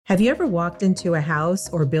Have you ever walked into a house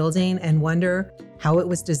or building and wonder how it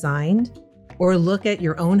was designed? Or look at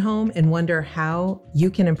your own home and wonder how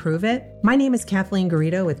you can improve it? My name is Kathleen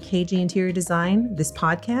Garrido with KG Interior Design. This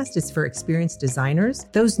podcast is for experienced designers,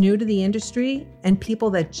 those new to the industry, and people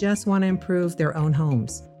that just want to improve their own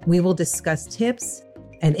homes. We will discuss tips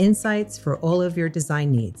and insights for all of your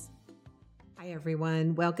design needs. Hi,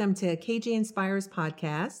 everyone. Welcome to KG Inspires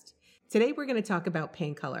podcast. Today, we're going to talk about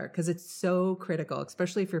paint color because it's so critical,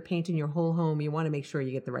 especially if you're painting your whole home. You want to make sure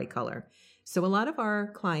you get the right color. So a lot of our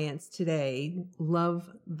clients today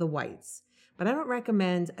love the whites, but I don't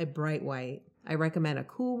recommend a bright white. I recommend a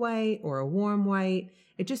cool white or a warm white.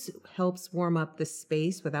 It just helps warm up the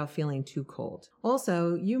space without feeling too cold.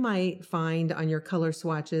 Also, you might find on your color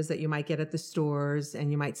swatches that you might get at the stores,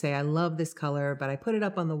 and you might say, I love this color, but I put it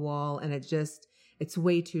up on the wall and it's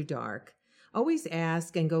way too dark. Always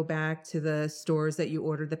ask and go back to the stores that you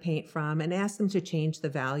ordered the paint from and ask them to change the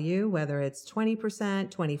value, whether it's 20%,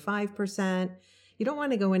 25%. You don't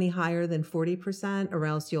want to go any higher than 40% or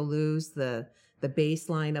else you'll lose the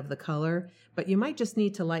baseline of the color, but you might just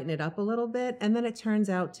need to lighten it up a little bit, and then it turns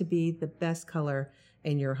out to be the best color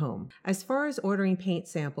in your home. As far as ordering paint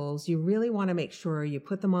samples, you really want to make sure you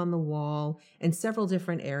put them on the wall in several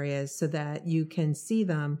different areas so that you can see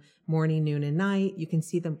them morning, noon, and night. You can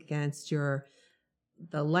see them against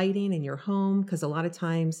the lighting in your home, because a lot of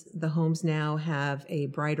times the homes now have a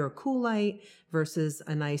brighter cool light versus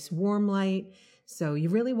a nice warm light. So you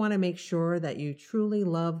really want to make sure that you truly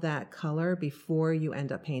love that color before you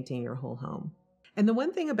end up painting your whole home. And the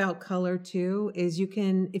one thing about color too is you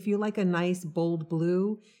can, if you like a nice bold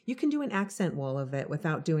blue, you can do an accent wall of it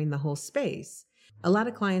without doing the whole space. A lot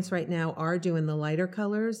of clients right now are doing the lighter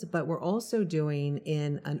colors, but we're also doing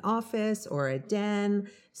in an office or a den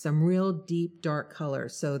some real deep dark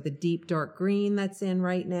colors. So the deep dark green that's in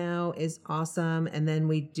right now is awesome. And then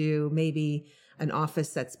we do maybe an office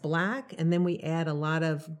that's black, and then we add a lot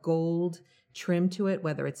of gold trim to it,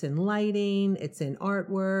 whether it's in lighting, it's in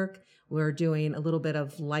artwork. We're doing a little bit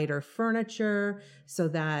of lighter furniture so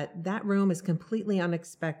that that room is completely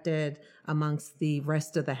unexpected amongst the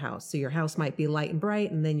rest of the house. So your house might be light and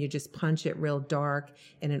bright, and then you just punch it real dark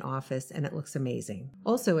in an office and it looks amazing.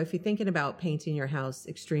 Also, if you're thinking about painting your house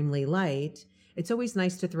extremely light, it's always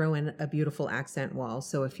nice to throw in a beautiful accent wall.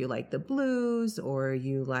 So if you like the blues or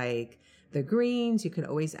you like the greens, you can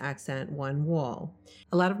always accent one wall.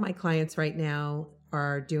 A lot of my clients right now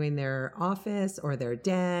are doing their office or their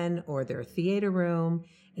den or their theater room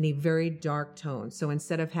in a very dark tone. So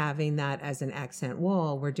instead of having that as an accent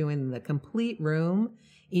wall, we're doing the complete room,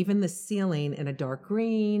 even the ceiling in a dark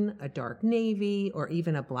green, a dark navy, or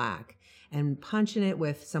even a black, and punching it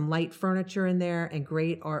with some light furniture in there and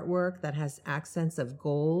great artwork that has accents of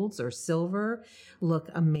golds or silver look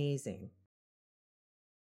amazing.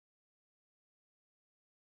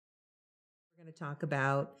 We're going to talk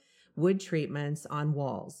about wood treatments on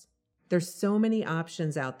walls. There's so many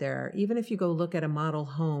options out there. Even if you go look at a model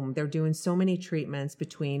home, they're doing so many treatments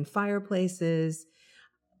between fireplaces,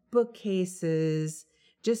 bookcases,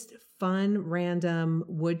 just fun, random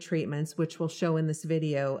wood treatments, which we'll show in this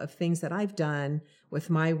video of things that I've done with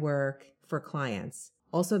my work for clients.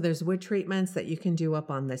 Also, there's wood treatments that you can do up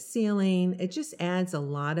on the ceiling. It just adds a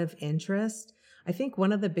lot of interest. I think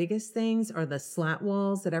one of the biggest things are the slat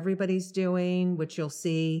walls that everybody's doing, which you'll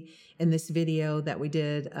see in this video that we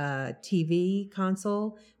did a TV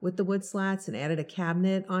console with the wood slats and added a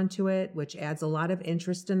cabinet onto it, which adds a lot of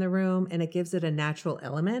interest in the room, and it gives it a natural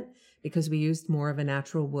element because we used more of a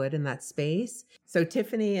natural wood in that space. So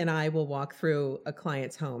Tiffany and I will walk through a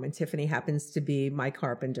client's home, and Tiffany happens to be my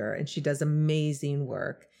carpenter, and she does amazing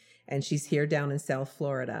work, and she's here down in South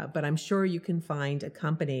Florida. But I'm sure you can find a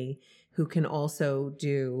company who can also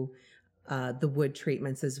do the wood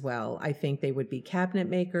treatments as well. I think they would be cabinet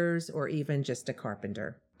makers or even just a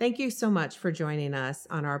carpenter. Thank you so much for joining us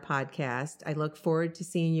on our podcast. I look forward to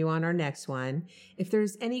seeing you on our next one. If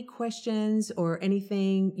there's any questions or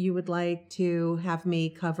anything you would like to have me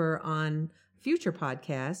cover on future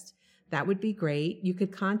podcasts, that would be great. You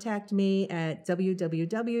could contact me at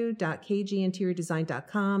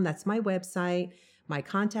www.kginteriordesign.com. That's my website. My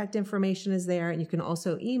contact information is there, and you can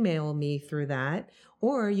also email me through that,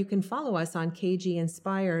 or you can follow us on KG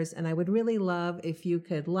Inspires, and I would really love if you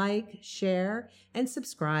could like, share, and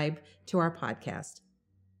subscribe to our podcast.